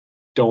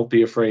don't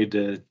be afraid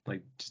to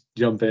like just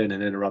jump in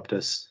and interrupt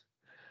us.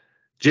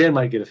 Jan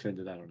might get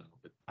offended. I don't know,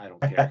 but I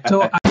don't care.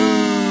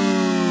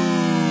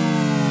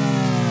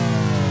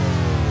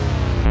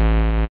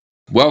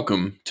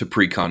 Welcome to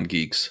Precon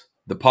Geeks,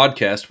 the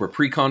podcast where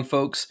Precon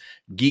folks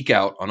geek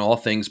out on all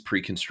things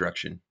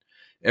pre-construction.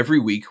 Every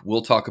week,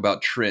 we'll talk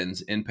about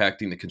trends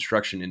impacting the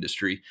construction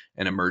industry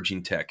and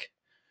emerging tech.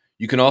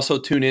 You can also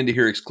tune in to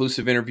hear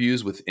exclusive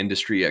interviews with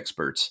industry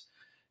experts.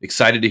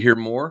 Excited to hear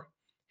more?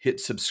 Hit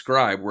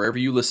subscribe wherever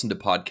you listen to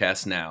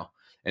podcasts now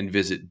and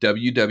visit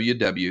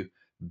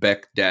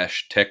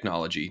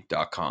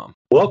www.beck-technology.com.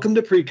 Welcome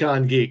to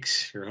Precon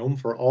Geeks, your home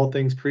for all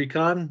things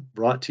Precon,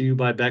 brought to you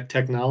by Beck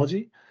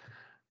Technology.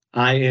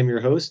 I am your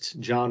host,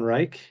 John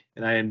Reich,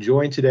 and I am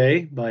joined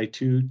today by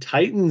two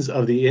titans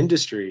of the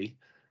industry,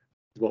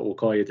 is what we'll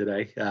call you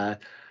today.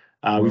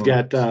 We've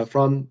got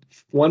from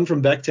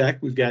Beck Tech,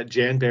 we've got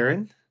Jan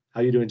Barron.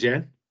 How you doing,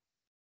 Jan?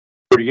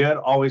 Pretty good.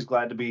 Always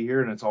glad to be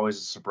here, and it's always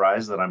a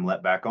surprise that I'm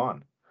let back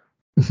on.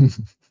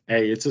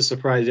 Hey, it's a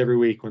surprise every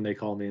week when they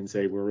call me and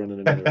say we're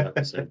running another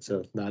episode,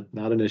 so not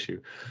an issue.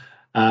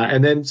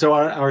 And then, so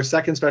our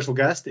second special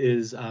guest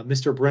is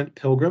Mr. Brent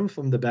Pilgrim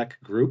from the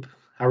Beck Group.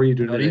 How are you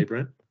doing today,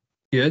 Brent?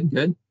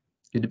 Good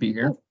to be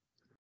here.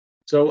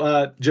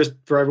 So just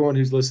for everyone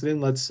who's listening,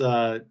 let's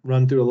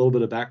run through a little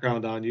bit of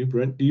background on you.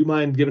 Brent, do you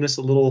mind giving us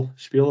a little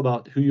spiel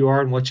about who you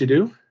are and what you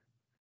do?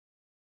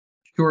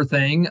 Sure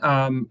thing.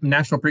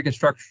 National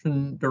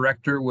Pre-Construction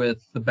Director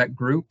with the Beck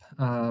Group.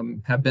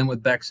 Have been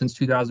with Beck since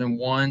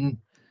 2001.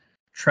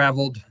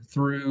 Traveled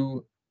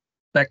through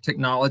Beck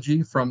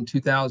Technology from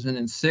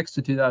 2006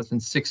 to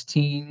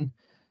 2016.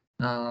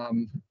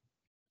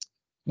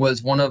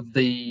 Was one of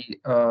the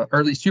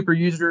early super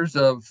users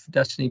of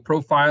Destiny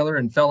Profiler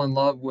and fell in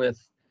love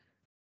with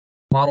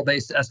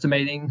model-based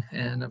estimating.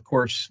 And of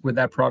course, with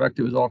that product,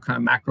 it was all kind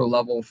of macro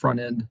level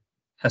front-end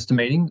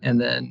estimating. And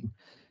then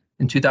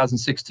in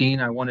 2016,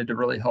 I wanted to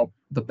really help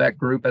the Beck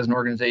Group as an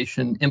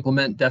organization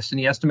implement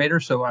Destiny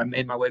Estimator. So I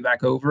made my way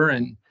back over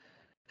and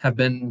have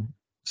been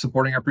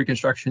supporting our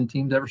pre-construction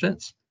teams ever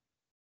since.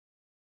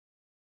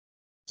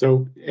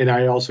 So, and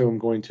I also am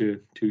going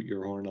to toot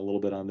your horn a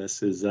little bit on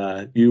this, is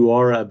you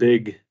are a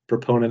big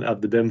proponent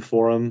of the BIM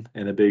Forum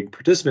and a big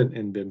participant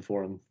in BIM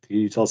Forum. Can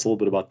you tell us a little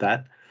bit about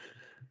that?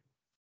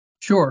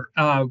 Sure.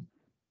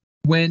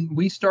 When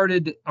we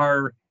started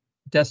our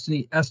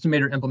Destiny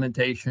Estimator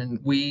implementation,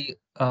 we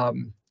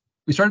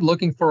started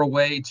looking for a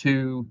way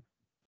to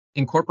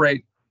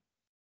incorporate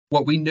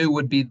what we knew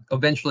would be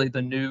eventually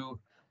the new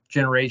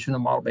generation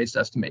of model-based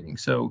estimating.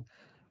 So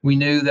we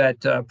knew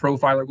that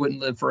Profiler wouldn't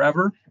live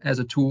forever as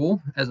a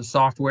tool, as a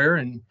software,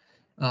 and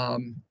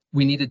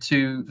we needed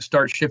to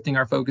start shifting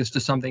our focus to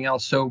something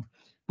else. So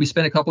we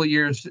spent a couple of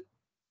years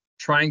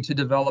trying to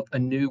develop a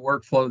new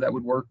workflow that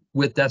would work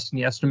with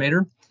Destiny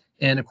Estimator.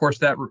 And of course,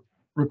 that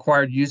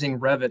required using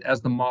Revit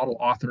as the model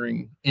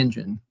authoring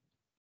engine.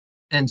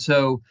 And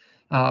so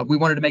we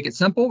wanted to make it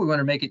simple. We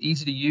wanted to make it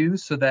easy to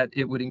use so that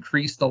it would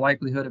increase the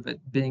likelihood of it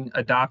being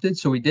adopted.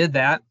 So we did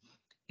that.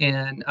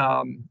 And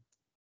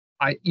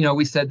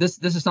we said this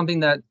is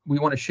something that we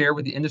want to share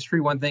with the industry.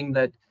 One thing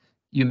that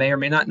you may or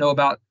may not know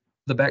about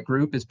the Beck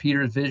Group is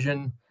Peter's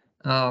vision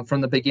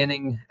from the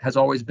beginning has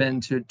always been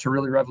to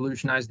really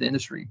revolutionize the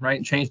industry, right,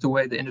 and change the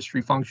way the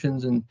industry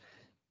functions. And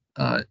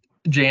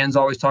Jan's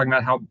always talking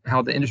about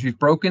how the industry's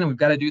broken and we've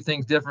got to do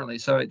things differently.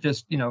 So it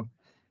just,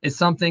 it's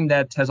something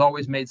that has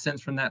always made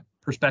sense from that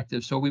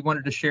perspective. So we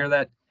wanted to share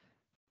that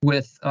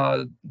with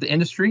the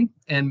industry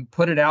and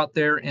put it out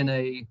there in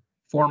a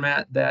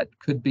format that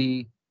could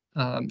be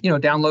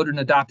downloaded and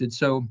adopted.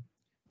 So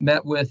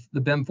met with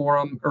the BIM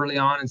Forum early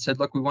on and said,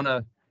 look, we want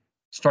to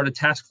start a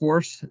task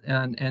force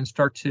and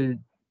start to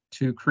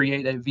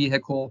create a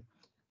vehicle,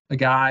 a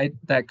guide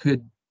that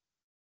could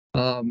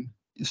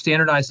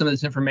standardize some of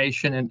this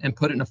information and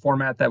put it in a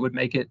format that would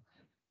make it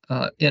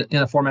in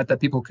a format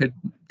that people could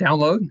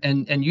download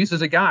and use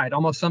as a guide,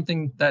 almost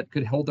something that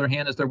could hold their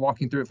hand as they're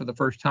walking through it for the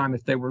first time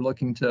if they were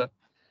looking to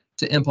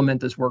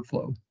implement this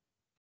workflow.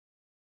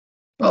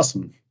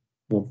 Awesome.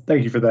 Well,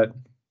 thank you for that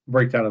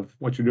breakdown of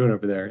what you're doing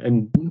over there.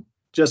 And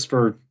just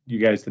for you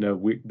guys to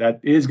know, that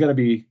is going to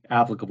be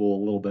applicable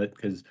a little bit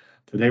because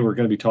today we're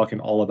going to be talking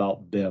all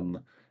about BIM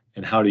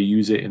and how to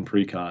use it in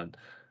pre-con.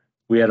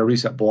 We had a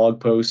recent blog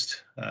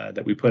post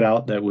that we put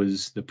out that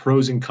was the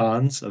pros and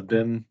cons of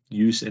BIM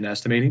use in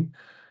estimating.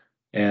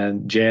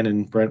 And Jan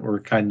and Brent were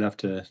kind enough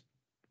to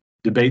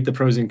debate the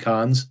pros and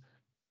cons.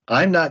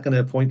 I'm not going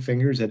to point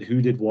fingers at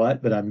who did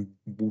what, but I'm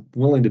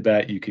willing to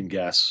bet you can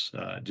guess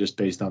just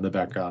based on the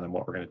background and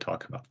what we're going to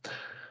talk about.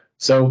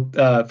 So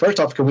first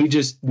off, can we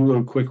just do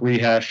a quick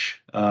rehash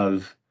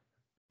of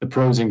the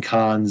pros and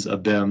cons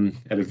of BIM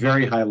at a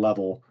very high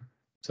level?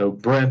 So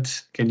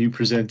Brent, can you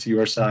present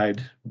your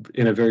side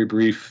in a very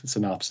brief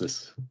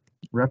synopsis?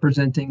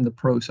 Representing the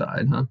pro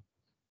side, huh?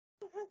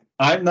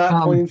 I'm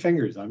not pointing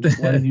fingers. I'm just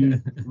letting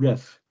you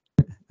riff.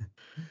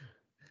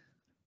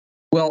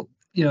 Well,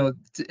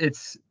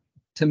 it's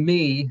to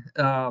me,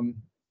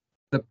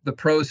 the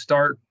pros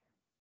start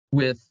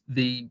with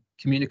the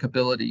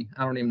communicability.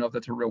 I don't even know if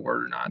that's a real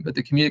word or not, but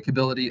the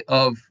communicability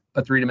of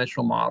a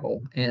three-dimensional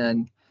model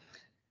and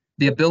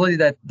the ability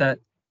that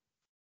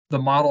the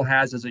model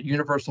has as a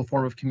universal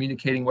form of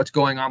communicating what's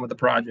going on with the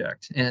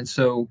project. And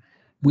so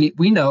we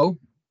know,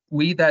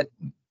 we that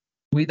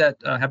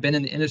have been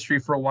in the industry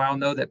for a while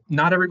know that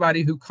not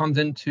everybody who comes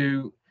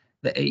into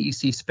the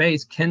AEC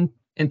space can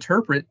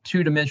interpret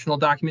two-dimensional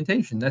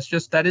documentation.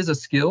 That is a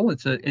skill.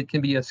 It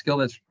can be a skill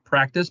that's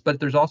practiced, but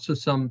there's also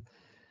some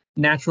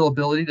natural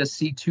ability to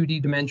see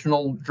 2D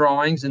dimensional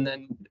drawings and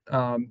then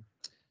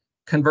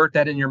convert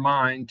that in your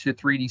mind to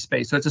 3D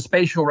space. So it's a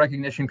spatial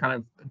recognition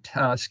kind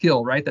of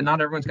skill, right? That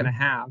not everyone's going to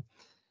have.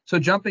 So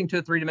jumping to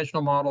a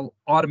three-dimensional model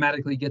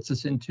automatically gets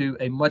us into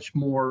a much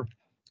more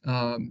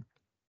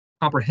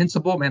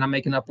comprehensible, man, I'm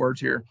making up words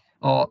here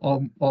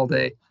all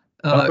day.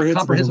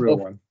 Comprehensible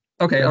one.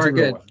 Okay, That's all right,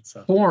 good. one,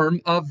 so.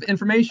 Form of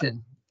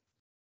information.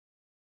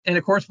 And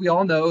of course, we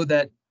all know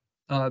that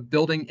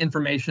building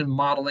information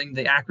modeling,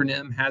 the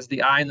acronym has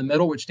the I in the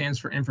middle, which stands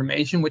for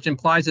information, which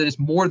implies that it's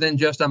more than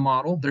just a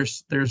model.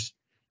 There's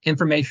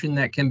information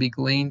that can be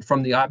gleaned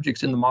from the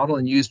objects in the model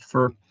and used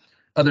for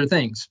other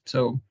things.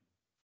 So,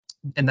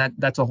 and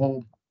that's a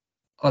whole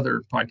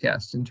other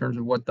podcast in terms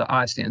of what the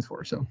I stands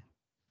for. So,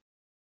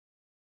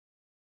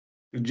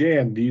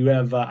 Jan, do you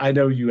have? I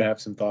know you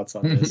have some thoughts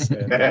on this,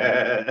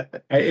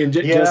 and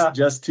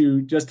just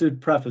to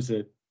preface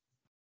it,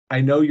 I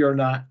know you're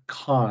not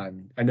I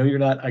know you're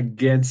not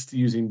against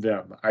using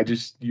BIM.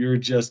 You're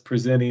just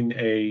presenting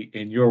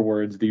in your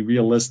words, the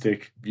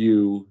realistic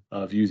view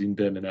of using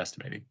BIM and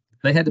estimating.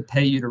 They had to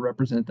pay you to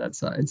represent that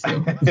side.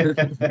 So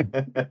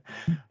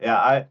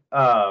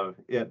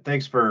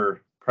thanks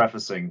for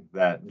prefacing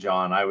that,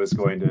 John. I was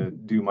going to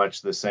do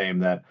much the same,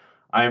 that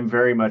I am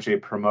very much a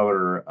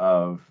promoter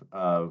of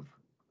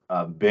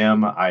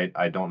BIM.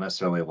 I don't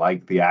necessarily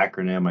like the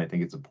acronym. I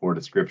think it's a poor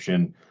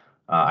description.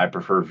 I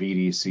prefer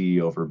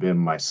VDC over BIM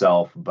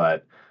myself,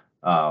 but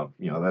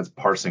that's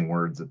parsing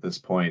words at this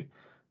point.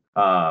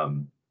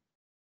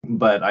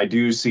 But I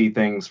do see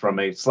things from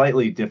a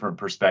slightly different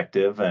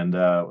perspective, and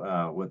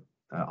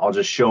I'll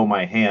just show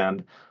my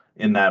hand.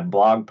 In that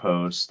blog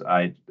post,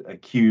 I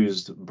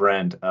accused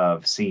Brent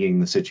of seeing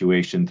the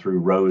situation through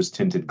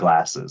rose-tinted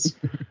glasses,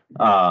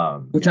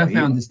 which I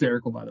found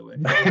hysterical, by the way.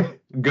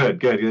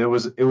 Good.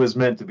 It was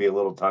meant to be a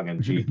little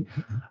tongue-in-cheek.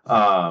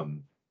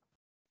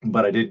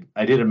 But I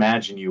did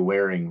imagine you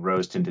wearing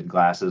rose-tinted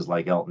glasses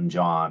like Elton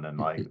John, and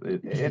like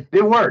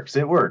it works.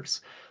 It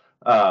works.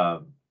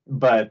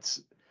 But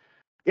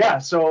yeah,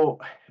 so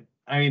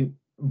I mean,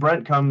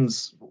 Brent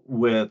comes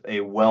with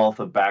a wealth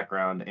of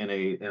background in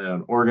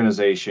an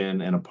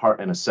organization and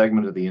a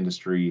segment of the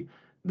industry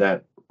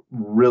that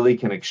really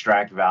can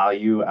extract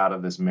value out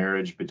of this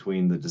marriage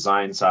between the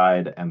design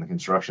side and the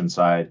construction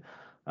side,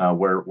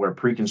 where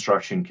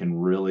pre-construction can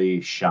really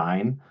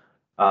shine.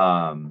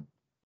 And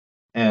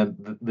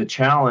the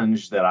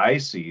challenge that I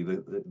see,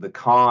 the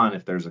con,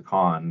 if there's a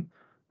con,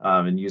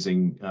 in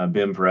using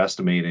BIM for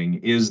estimating,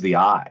 is the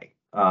eye.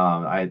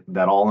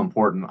 That all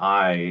important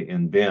eye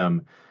in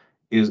BIM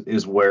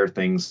is where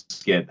things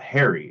get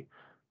hairy.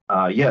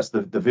 Yes,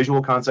 the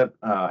visual concept.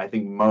 I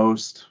think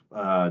most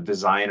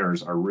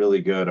designers are really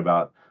good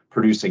about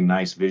producing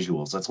nice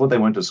visuals. That's what they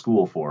went to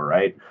school for,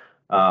 right?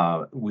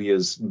 We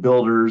as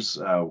builders,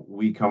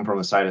 we come from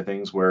the side of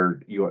things where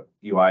you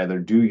either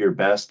do your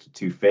best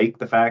to fake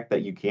the fact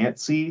that you can't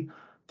see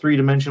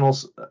three-dimensional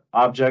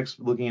objects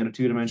looking at a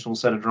two-dimensional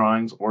set of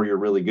drawings, or you're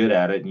really good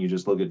at it and you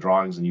just look at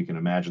drawings and you can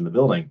imagine the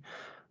building.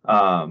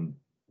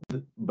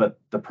 But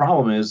the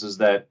problem is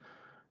that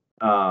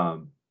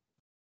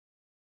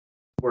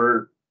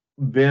we're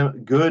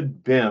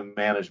good BIM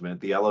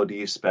management, the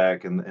LOD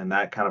spec and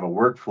that kind of a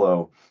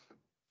workflow,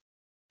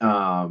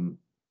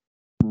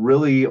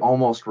 really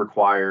almost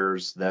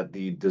requires that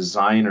the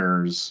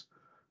designers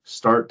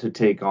start to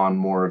take on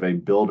more of a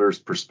builder's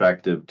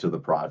perspective to the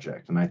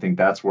project. And I think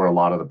that's where a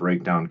lot of the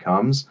breakdown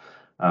comes.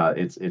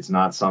 It's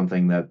not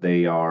something that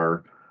they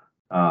are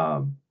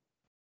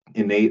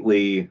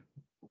innately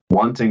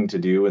wanting to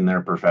do in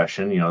their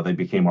profession. They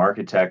became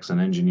architects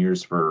and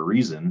engineers for a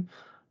reason.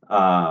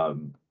 But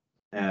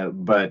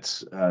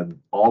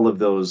all of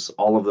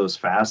those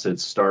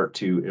facets start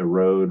to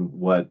erode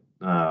what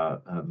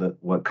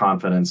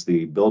confidence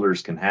the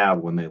builders can have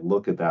when they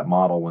look at that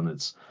model when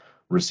it's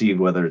received,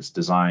 whether it's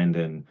designed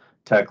in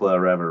Tekla,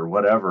 Revit, or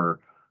whatever.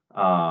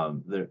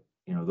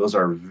 Those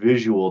are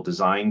visual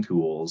design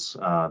tools.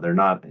 They're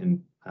not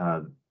in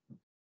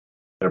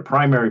their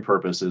primary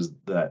purpose is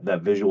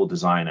that visual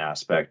design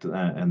aspect,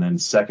 and then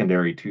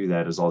secondary to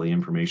that is all the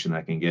information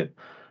that can get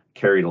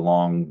carried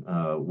along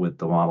with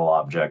the model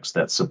objects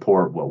that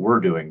support what we're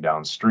doing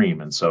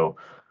downstream. And so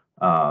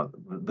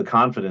the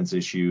confidence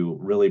issue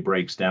really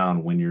breaks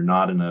down when you're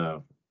not in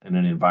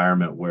an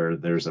environment where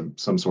there's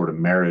some sort of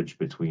marriage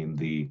between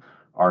the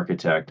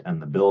architect and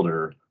the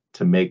builder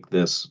to make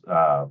this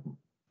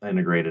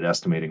integrated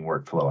estimating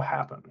workflow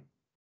happen.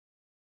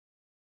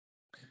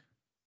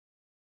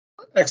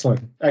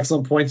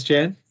 Excellent points,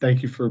 Jan.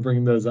 Thank you for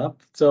bringing those up.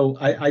 So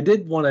I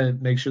did want to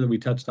make sure that we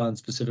touched on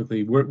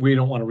specifically, we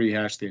don't want to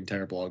rehash the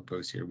entire blog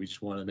post here. We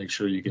just want to make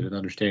sure you get an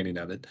understanding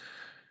of it.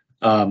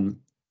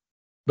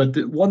 But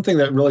the one thing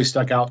that really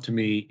stuck out to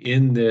me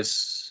in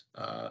this,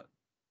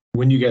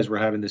 when you guys were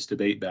having this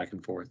debate back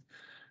and forth,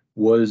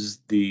 was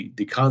the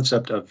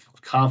concept of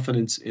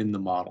confidence in the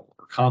model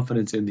or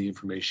confidence in the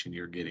information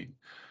you're getting.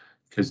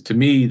 Because to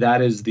me,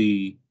 that is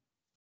the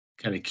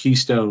kind of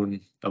keystone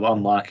of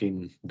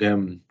unlocking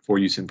BIM for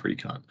use in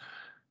pre-con.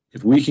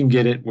 If we can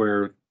get it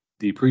where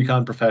the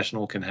pre-con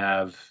professional can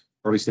have,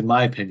 or at least in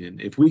my opinion,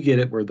 if we get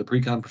it where the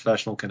pre-con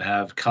professional can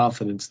have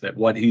confidence that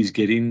what he's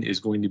getting is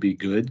going to be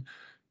good,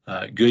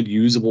 good,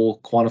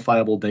 usable,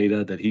 quantifiable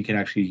data that he can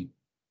actually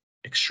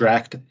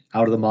extract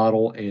out of the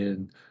model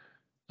and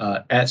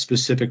at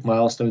specific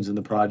milestones in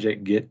the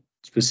project, get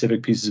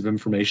specific pieces of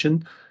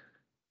information.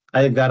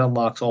 I think that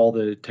unlocks all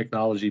the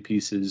technology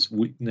pieces.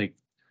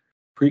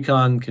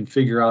 Pre-con can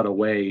figure out a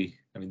way.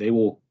 I mean, they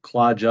will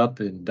clodge up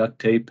and duct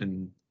tape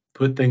and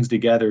put things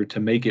together to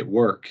make it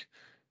work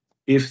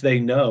if they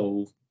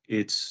know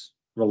it's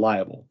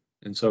reliable.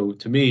 And so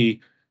to me,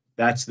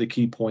 that's the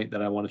key point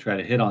that I want to try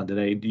to hit on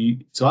today. Do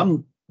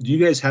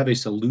you guys have a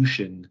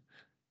solution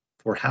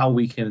for how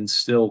we can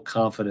instill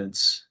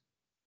confidence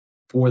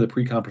for the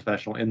pre-con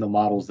professional in the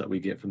models that we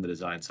get from the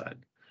design side?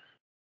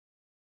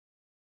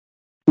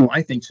 Well,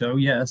 I think so,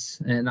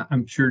 yes. And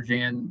I'm sure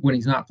Jan, when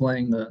he's not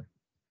playing the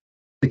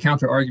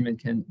counter argument,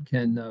 can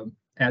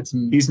add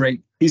some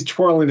great. He's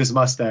twirling his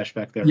mustache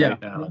back there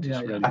right now.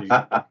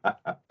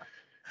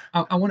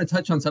 I want to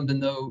touch on something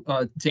though.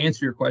 To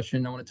answer your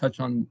question, I want to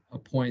touch on a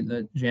point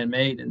that Jan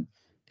made,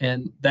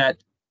 and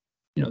that,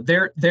 you know,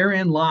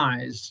 therein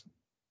lies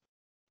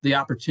the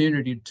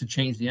opportunity to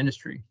change the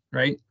industry,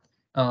 right?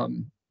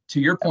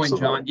 To your point,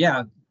 John,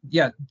 yeah.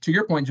 To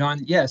your point, John,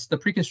 yes, the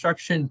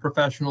pre-construction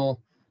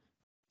professional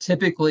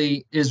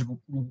typically is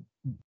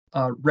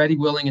ready,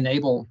 willing, and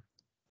able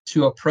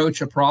to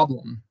approach a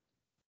problem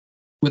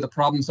with a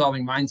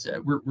problem-solving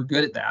mindset. We're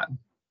good at that.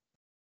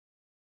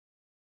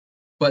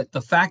 But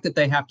the fact that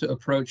they have to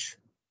approach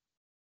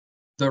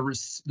the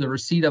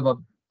receipt of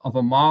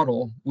a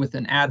model with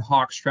an ad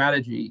hoc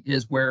strategy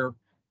is where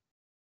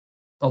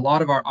a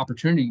lot of our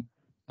opportunity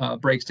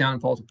breaks down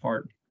and falls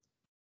apart.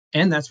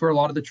 And that's where a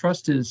lot of the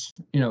trust is,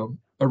 you know,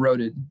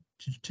 eroded,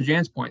 to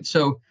Jan's point.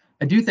 So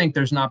I do think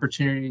there's an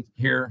opportunity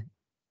here,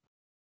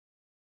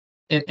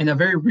 and a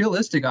very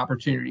realistic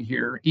opportunity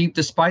here,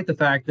 despite the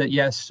fact that,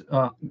 yes,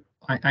 I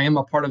am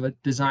a part of a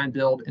design,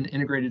 build, and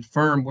integrated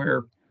firm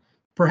where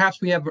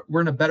perhaps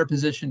we're in a better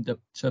position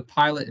to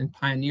pilot and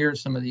pioneer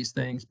some of these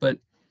things. But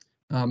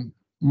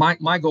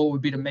my goal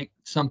would be to make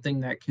something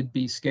that could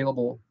be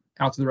scalable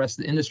out to the rest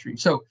of the industry.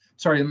 So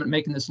sorry, I'm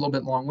making this a little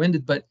bit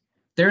long-winded, but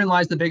therein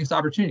lies the biggest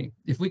opportunity.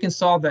 If we can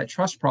solve that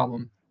trust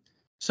problem.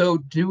 So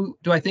do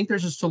I think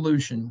there's a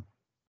solution?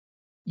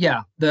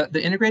 Yeah,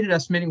 the integrated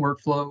estimating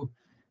workflow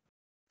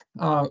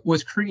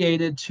was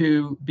created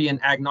to be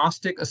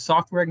a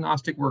software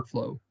agnostic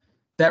workflow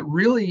that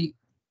really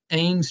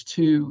aims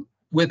to,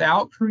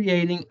 without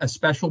creating a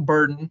special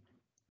burden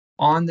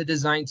on the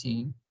design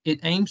team, it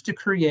aims to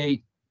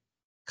create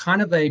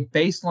kind of a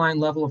baseline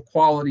level of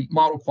quality,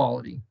 model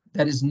quality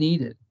that is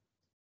needed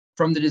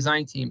from the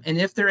design team. And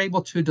if they're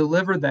able to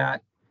deliver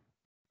that,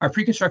 our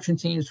pre-construction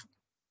teams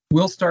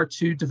will start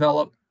to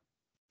develop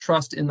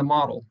trust in the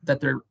model that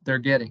they're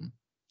getting.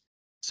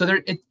 So I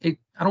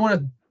don't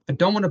want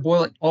to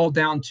boil it all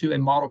down to a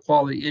model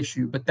quality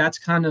issue, but that's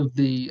kind of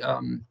the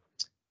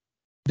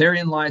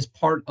therein lies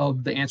part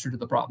of the answer to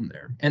the problem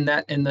there. And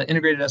the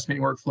integrated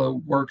estimating workflow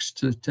works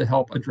to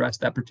help address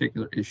that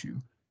particular issue.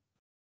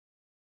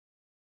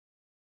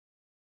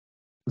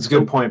 That's a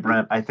good point,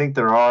 Brent. I think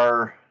there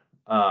are,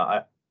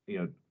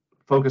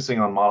 focusing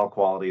on model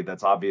quality,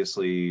 that's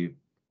obviously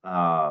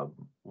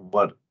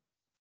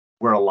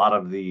where a lot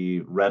of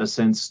the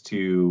reticence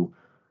to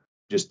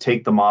just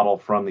take the model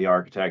from the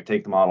architect,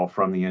 take the model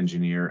from the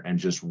engineer, and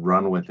just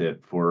run with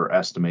it for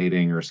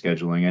estimating or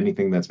scheduling,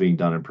 anything that's being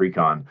done in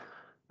pre-con,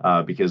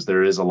 because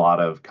there is a lot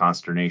of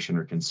consternation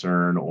or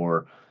concern,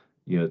 or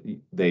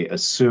they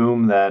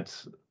assume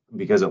that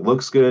because it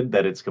looks good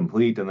that it's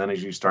complete, and then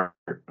as you start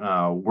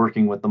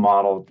working with the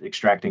model,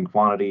 extracting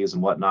quantities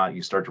and whatnot,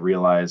 you start to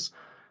realize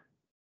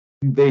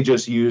they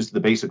just used the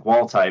basic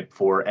wall type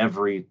for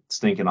every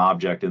stinking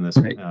object in this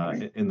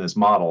in this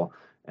model,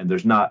 and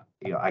there's not,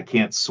 I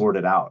can't sort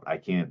it out, I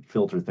can't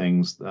filter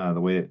things the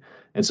way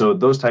and so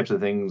those types of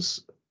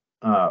things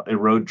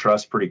erode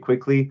trust pretty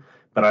quickly.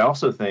 But I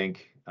also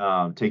think,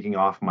 taking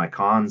off my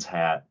cons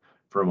hat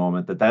for a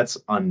moment, that's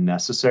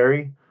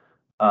unnecessary.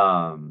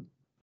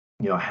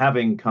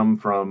 Having come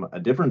from a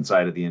different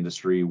side of the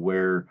industry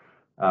where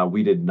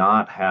we did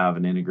not have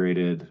an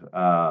integrated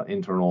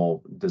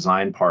internal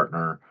design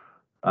partner,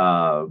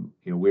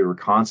 we were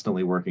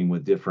constantly working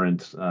with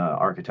different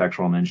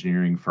architectural and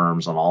engineering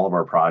firms on all of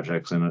our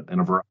projects and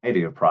a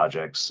variety of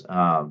projects.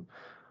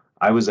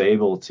 I was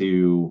able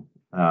to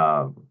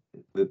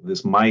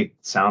this might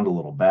sound a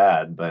little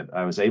bad, but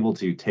I was able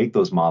to take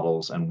those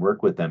models and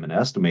work with them in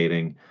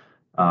estimating,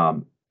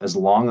 as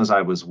long as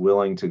I was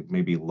willing to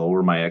maybe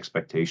lower my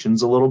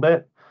expectations a little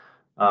bit.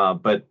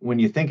 But when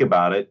you think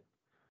about it,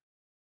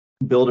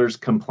 builders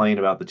complain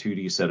about the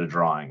 2D set of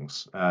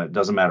drawings. It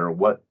doesn't matter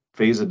what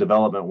phase of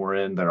development we're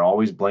in, they're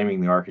always blaming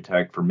the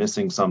architect for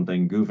missing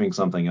something, goofing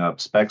something up,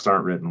 specs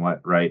aren't written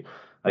right.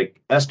 Like,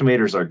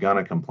 estimators are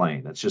gonna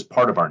complain. It's just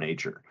part of our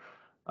nature.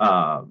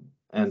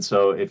 And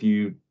so if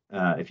you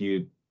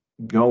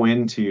go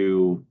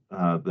into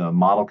the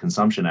model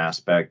consumption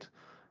aspect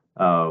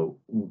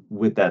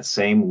with that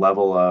same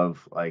level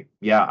of like,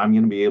 yeah, I'm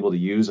going to be able to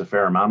use a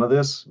fair amount of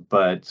this,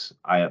 but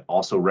I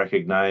also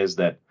recognize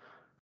that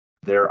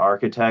they're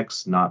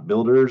architects, not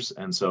builders,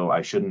 and so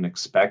I shouldn't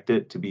expect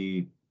it to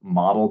be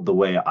modeled the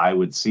way I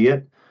would see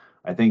it.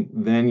 I think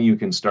then you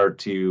can start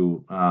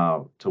to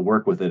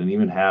work with it and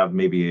even have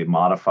maybe a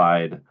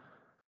modified,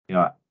 you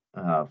know,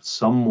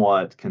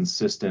 somewhat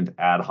consistent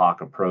ad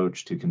hoc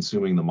approach to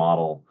consuming the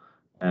model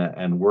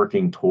and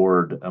working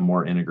toward a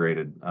more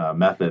integrated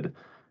method.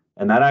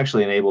 And that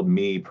actually enabled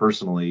me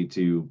personally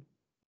to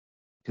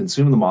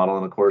consume the model.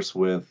 And of course,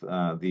 with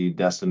the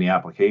Destiny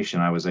application,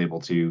 I was able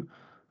to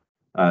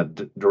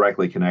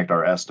directly connect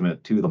our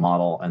estimate to the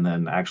model and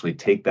then actually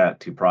take that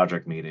to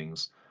project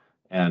meetings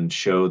and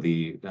show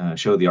the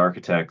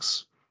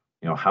architects,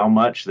 how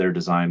much their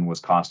design was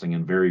costing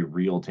in very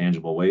real,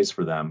 tangible ways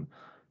for them.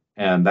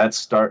 And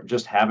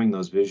just having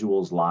those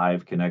visuals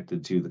live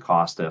connected to the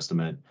cost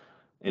estimate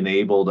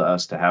enabled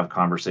us to have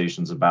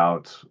conversations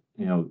about,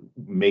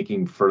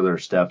 making further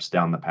steps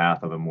down the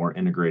path of a more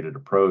integrated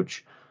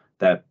approach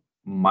that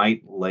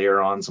might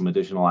layer on some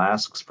additional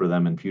asks for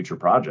them in future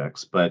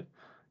projects, but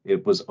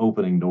it was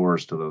opening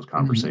doors to those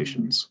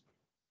conversations.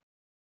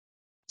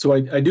 So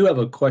I do have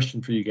a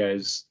question for you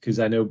guys, because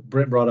I know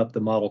Brent brought up the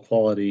model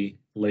quality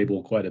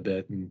label quite a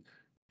bit,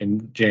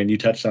 and Jan, you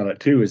touched on it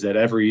too, is that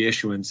every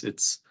issuance,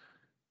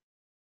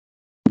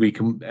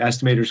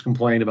 estimators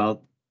complain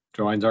about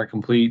drawings aren't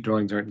complete,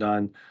 drawings aren't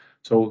done.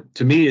 So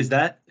to me, is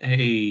that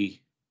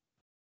a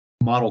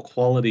model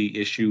quality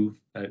issue?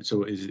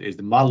 So is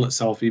the model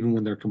itself, even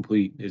when they're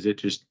complete, is it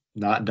just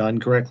not done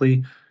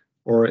correctly?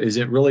 Or is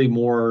it really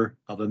more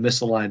of a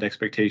misaligned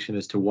expectation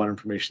as to what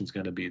information is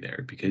going to be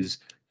there? Because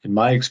in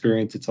my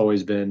experience, it's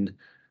always been,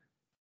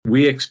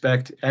 every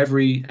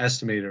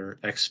estimator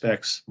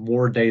expects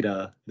more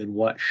data than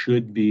what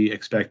should be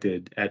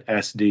expected at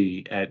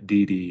SD, at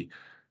DD.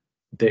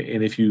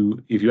 And if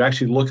you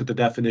actually look at the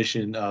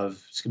definition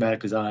of schematic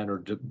design or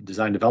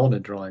design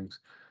development drawings,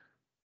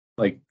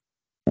 like,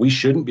 we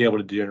shouldn't be able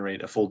to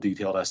generate a full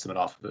detailed estimate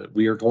off of it.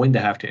 We are going to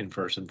have to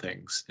infer some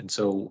things. And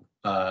so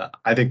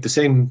I think the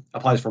same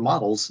applies for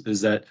models, is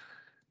that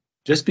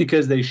just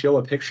because they show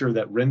a picture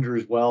that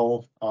renders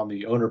well on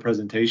the owner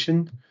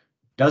presentation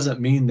doesn't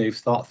mean they've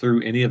thought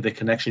through any of the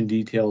connection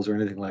details or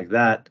anything like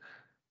that.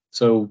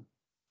 So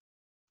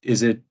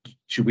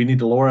should we need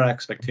to lower our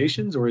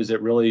expectations, or is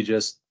it really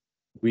just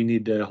we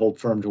need to hold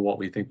firm to what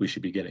we think we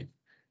should be getting?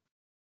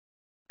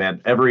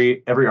 Man,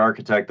 every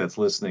architect that's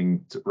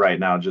listening right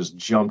now just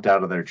jumped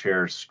out of their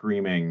chair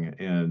screaming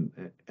in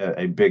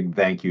a big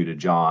thank you to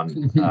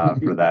John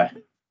for that.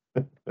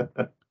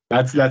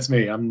 That's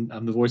me. I'm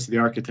the voice of the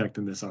architect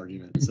in this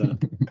argument. So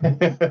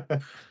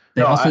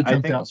they also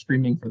jumped out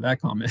screaming for that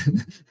comment.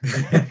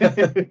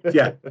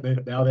 Yeah,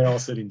 now they're all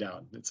sitting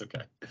down. It's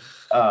okay.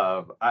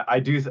 I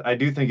do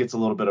think it's a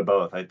little bit of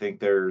both. I think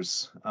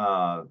there's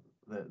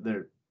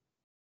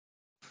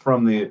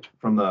from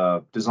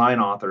the design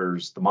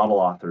authors, the model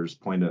authors'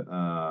 point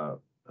of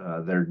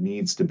there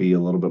needs to be a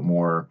little bit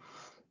more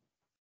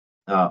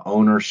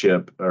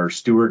ownership or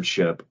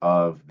stewardship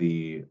of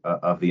the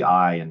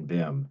eye in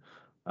BIM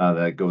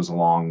that goes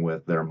along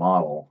with their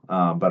model.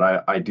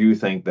 But I do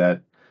think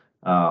that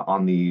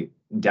on the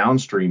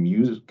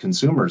downstream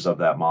consumers of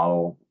that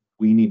model,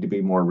 we need to be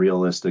more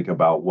realistic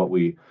about what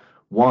we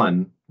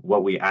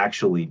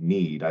actually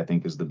need. I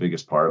think is the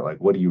biggest part. Like,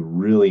 what do you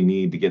really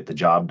need to get the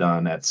job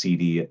done at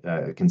CD,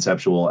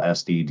 conceptual,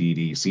 SD,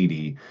 DD,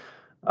 CD,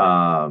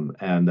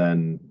 and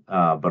then,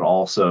 but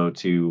also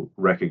to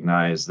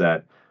recognize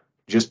that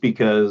just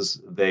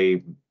because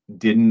they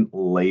didn't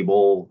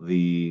label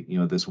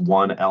this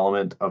one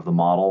element of the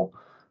model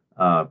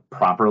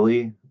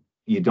properly,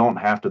 you don't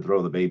have to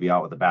throw the baby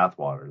out with the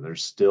bathwater.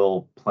 There's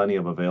still plenty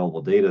of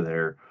available data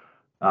there.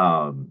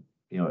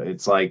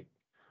 It's like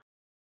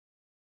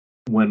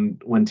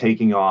when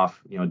taking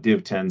off,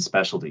 Div 10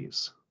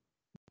 specialties,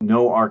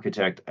 no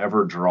architect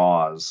ever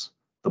draws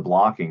the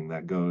blocking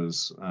that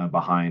goes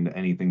behind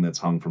anything that's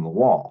hung from the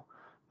wall.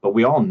 But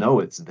we all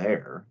know it's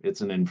there. It's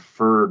an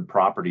inferred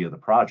property of the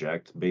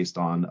project based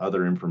on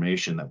other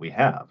information that we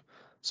have.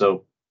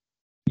 So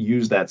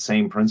use that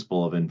same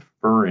principle of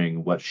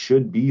inferring what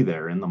should be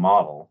there in the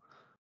model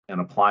and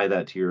apply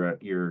that to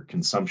your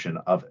consumption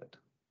of it.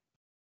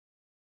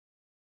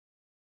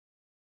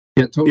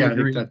 Yeah, totally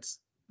agree. I think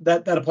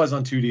that applies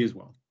on 2D as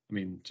well. I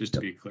mean, just to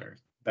be clear,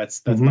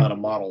 that's not a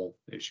model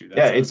issue.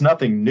 That's it's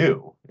nothing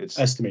new. It's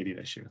estimating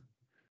issue.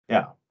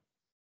 Yeah.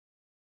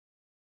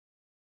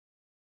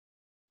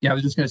 Yeah, I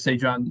was just going to say,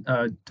 John,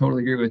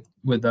 totally agree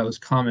with those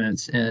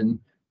comments, and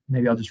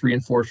maybe I'll just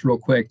reinforce real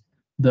quick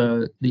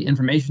the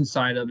information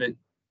side of it.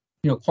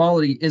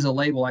 Quality is a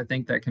label, I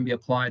think, that can be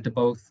applied to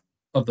both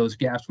of those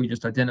gaps we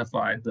just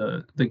identified,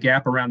 the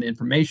gap around the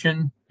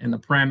information and the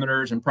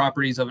parameters and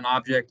properties of an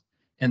object,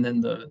 and then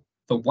the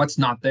what's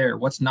not there,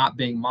 what's not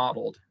being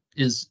modeled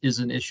is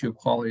an issue of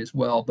quality as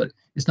well. But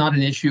it's not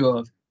an issue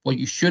of, well,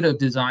 you should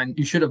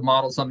have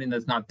modeled something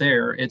that's not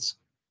there. It's,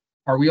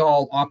 are we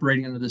all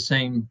operating under the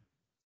same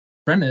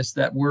premise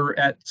that we're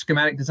at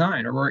schematic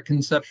design or we're at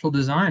conceptual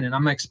design, and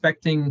I'm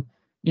expecting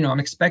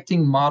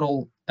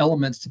model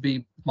elements to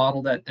be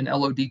modeled at an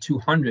LOD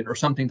 200 or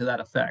something to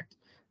that effect,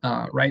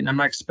 right? And I'm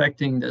not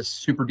expecting this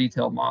super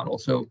detailed model.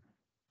 So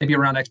maybe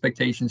around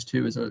expectations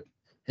too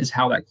is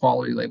how that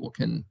quality label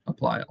can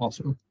apply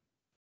also.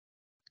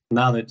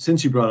 Now that,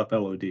 since you brought up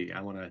LOD,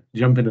 I want to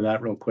jump into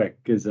that real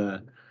quick, because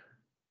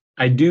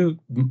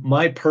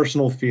my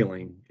personal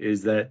feeling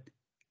is that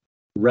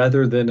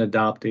rather than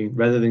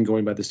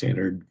going by the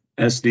standard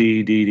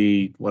SD,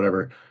 DD,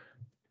 whatever,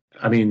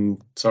 I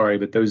mean, sorry,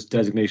 but those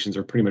designations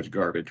are pretty much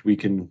garbage.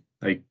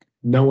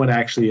 No one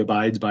actually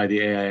abides by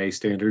the AIA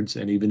standards,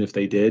 and even if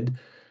they did,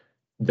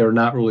 they're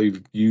not really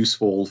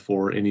useful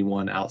for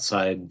anyone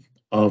outside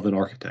of an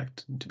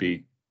architect, to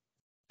be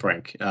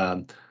frank.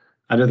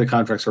 I know the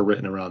contracts are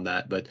written around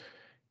that, but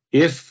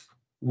if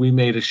we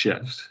made a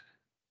shift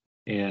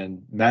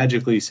and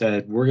magically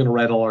said, we're going to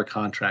write all our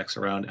contracts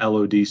around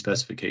LOD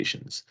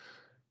specifications,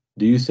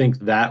 do you think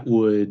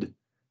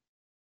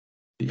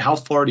how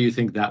far do you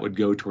think that would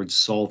go towards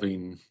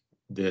solving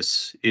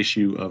this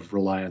issue of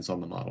reliance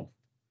on the model?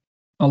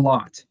 A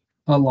lot,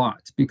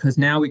 because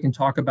now we can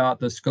talk about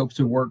the scopes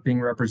of work being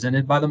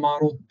represented by the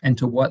model and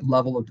to what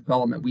level of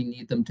development we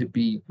need them to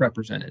be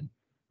represented,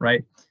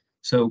 right?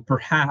 So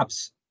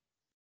perhaps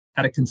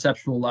at a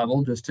conceptual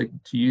level, just to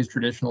use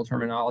traditional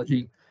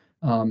terminology,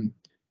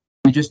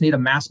 we just need a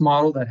mass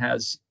model that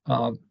has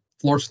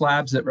floor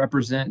slabs that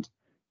represent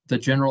the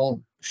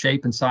general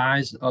shape and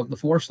size of the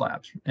floor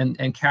slabs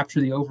and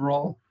capture the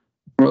overall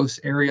gross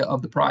area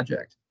of the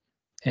project.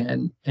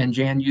 And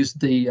Jan used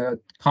the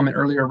comment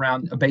earlier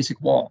around a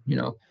basic wall.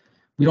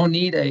 We don't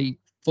need a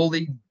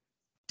fully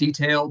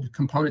detailed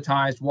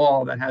componentized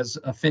wall that has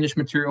a finished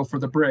material for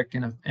the brick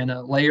and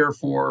a layer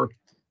for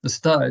the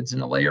studs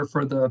and a layer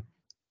for the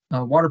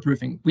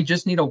waterproofing. We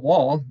just need a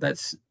wall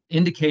that's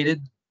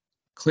indicated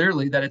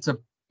clearly that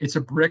it's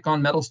a brick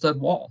on metal stud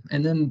wall.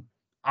 And then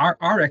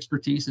our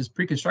expertise as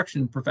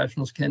pre-construction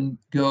professionals can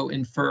go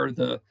infer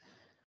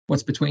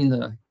what's between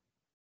the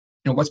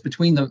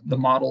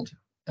modeled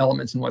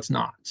elements and what's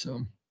not.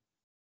 So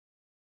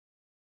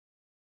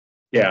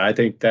yeah, I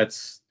think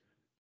that's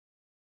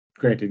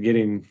granted,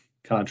 getting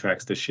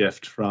contracts to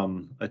shift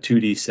from a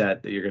 2D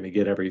set that you're going to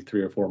get every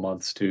 3 or 4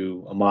 months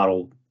to a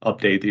model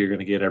update that you're going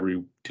to get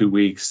every 2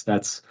 weeks.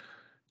 That's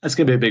going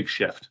to be a big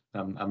shift.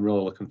 I'm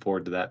really looking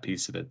forward to that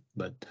piece of it.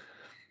 But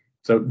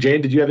so,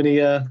 Jane, did you have any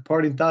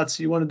parting thoughts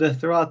you wanted to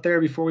throw out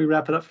there before we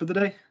wrap it up for the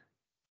day?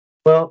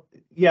 Well,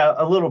 yeah,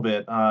 a little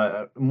bit.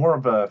 More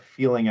of a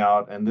feeling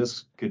out, and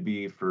this could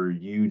be for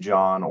you,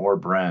 John, or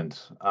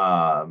Brent.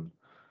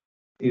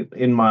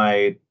 In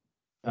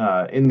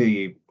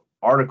the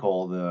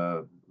article,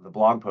 the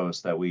blog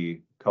post that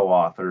we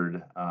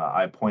co-authored,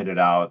 I pointed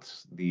out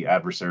the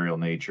adversarial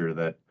nature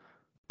that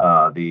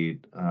the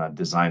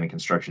design and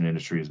construction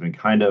industry has been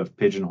kind of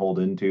pigeonholed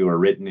into or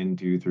written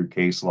into through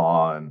case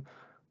law and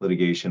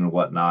litigation and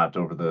whatnot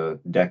over the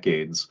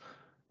decades,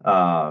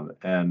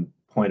 and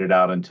pointed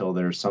out until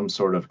there's some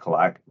sort of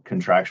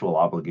contractual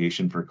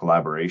obligation for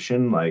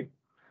collaboration,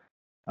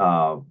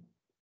 I'm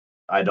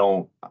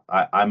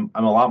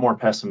a lot more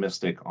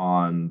pessimistic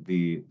on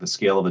the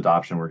scale of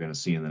adoption we're going to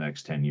see in the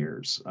next 10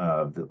 years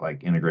of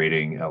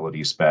integrating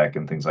LOD spec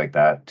and things like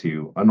that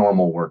to a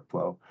normal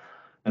workflow.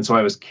 And so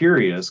I was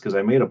curious because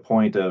I made a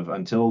point of,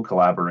 until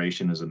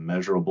collaboration is a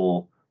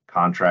measurable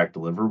contract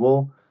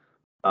deliverable,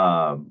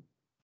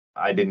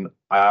 I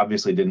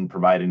obviously didn't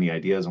provide any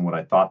ideas on what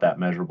I thought that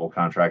measurable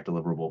contract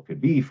deliverable could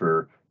be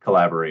for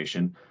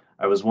collaboration.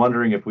 I was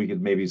wondering if we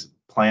could maybe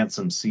plant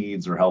some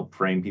seeds or help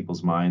frame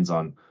people's minds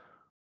on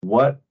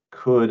what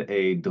could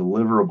a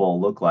deliverable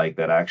look like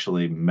that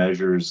actually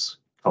measures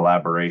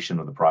collaboration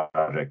of the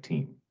project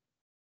team.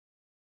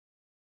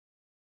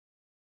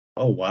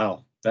 Oh,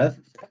 wow. That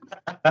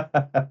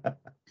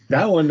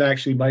one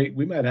actually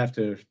we might have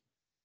to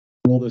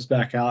roll this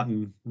back out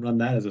and run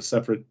that as a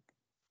separate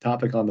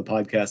topic on the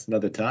podcast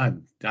another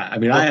time. I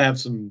mean, I have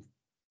some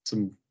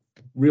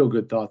real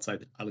good thoughts.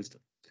 At least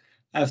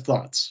I have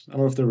thoughts. I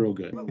don't know if they're real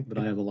good, but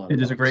I have a lot of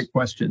It is thoughts. a great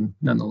question,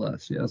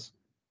 nonetheless. Yes.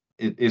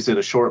 Is it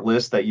a short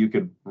list that you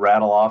could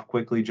rattle off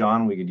quickly,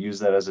 John? We could use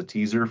that as a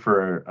teaser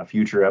for a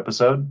future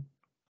episode.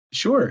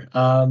 Sure.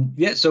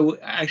 Yeah. So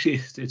actually,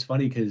 it's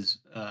funny because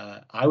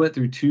I went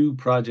through 2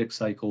 project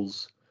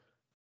cycles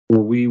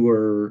where we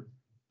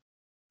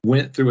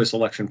went through a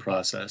selection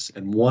process,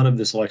 and one of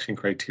the selection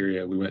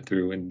criteria we went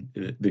through, and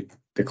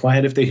the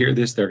client, if they hear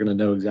this, they're going to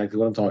know exactly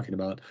what I'm talking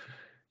about.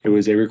 It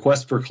was a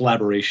request for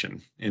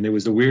collaboration, and it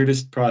was the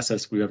weirdest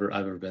process I've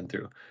ever been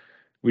through.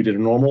 We did a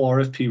normal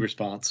RFP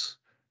response,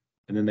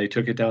 and then they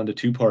took it down to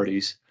 2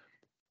 parties,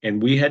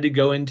 and we had to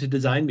go into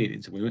design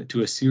meetings. We went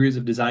to a series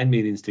of design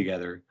meetings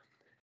together,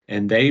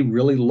 and they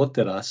really looked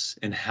at us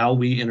and how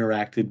we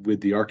interacted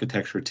with the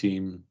architecture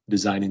team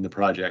designing the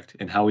project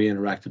and how we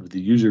interacted with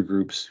the user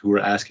groups who were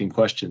asking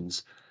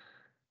questions.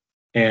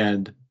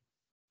 And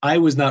I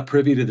was not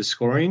privy to the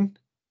scoring.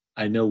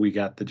 I know we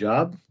got the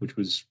job, which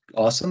was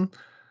awesome,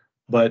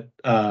 but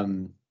I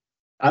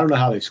don't know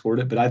how they scored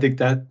it, but I think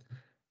that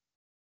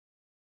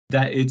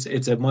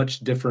it's a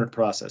much different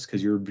process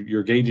because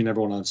you're gauging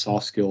everyone on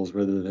soft skills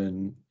rather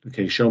than,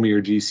 okay, show me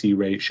your GC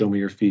rate, show me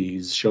your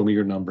fees, show me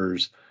your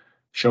numbers,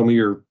 show me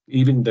your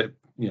even the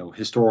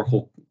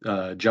historical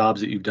jobs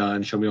that you've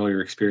done, show me all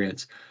your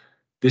experience.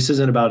 This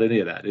isn't about any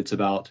of that. It's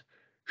about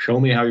show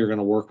me how you're going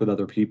to work with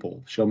other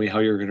people, show me how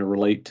you're going to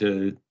relate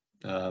to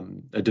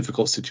a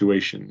difficult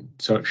situation,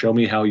 so show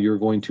me how you're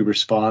going to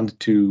respond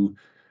to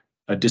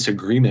a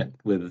disagreement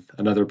with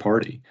another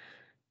party,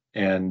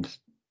 and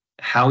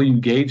how you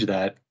gauge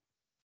that.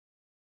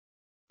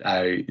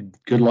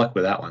 Good luck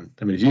with that one.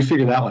 I mean, if you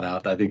figure that one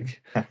out, I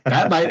think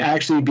that might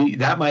actually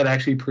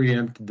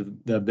preempt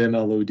the BIM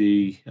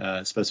LOD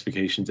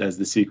specifications as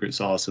the secret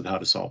sauce of how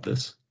to solve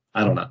this.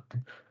 I don't know.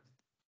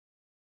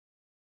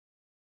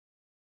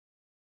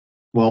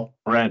 Well,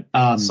 Brent,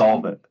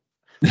 solve it,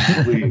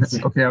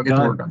 please. Okay, I'll get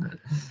to work on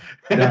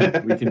that.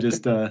 Done. We can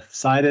just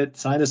sign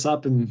us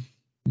up, and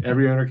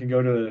every owner can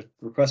go to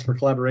request for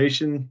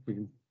collaboration. We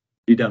can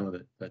be done with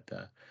it. But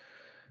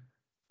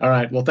all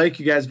right. Well, thank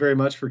you guys very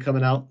much for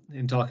coming out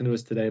and talking to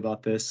us today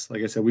about this.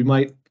 Like I said, we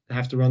might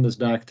have to run this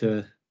back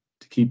to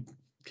keep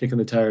kicking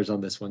the tires on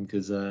this one,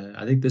 because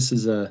I think this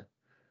is a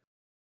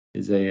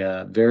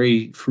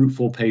very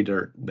fruitful pay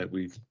dirt that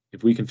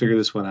if we can figure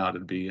this one out,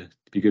 it'd be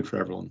good for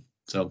everyone.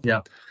 So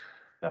yeah,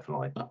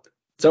 definitely.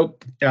 So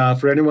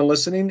for anyone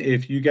listening,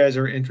 if you guys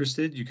are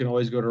interested, you can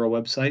always go to our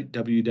website,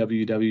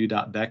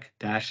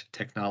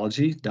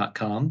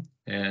 www.beck-technology.com,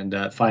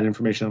 and find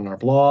information on our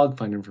blog,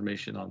 find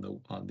information on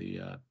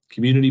the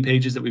community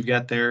pages that we've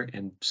got there,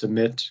 and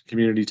submit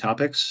community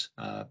topics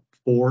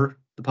for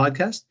the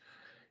podcast.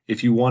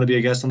 If you want to be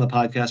a guest on the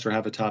podcast or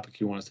have a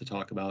topic you want us to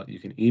talk about, you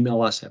can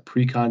email us at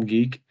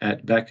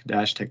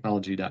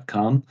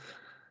precongeek@beck-technology.com.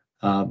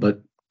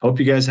 But hope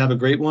you guys have a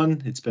great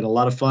one. It's been a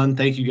lot of fun.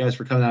 Thank you guys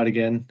for coming out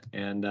again,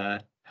 and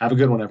have a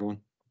good one, everyone.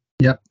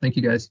 Yep. Thank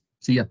you guys.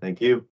 See ya. Thank you.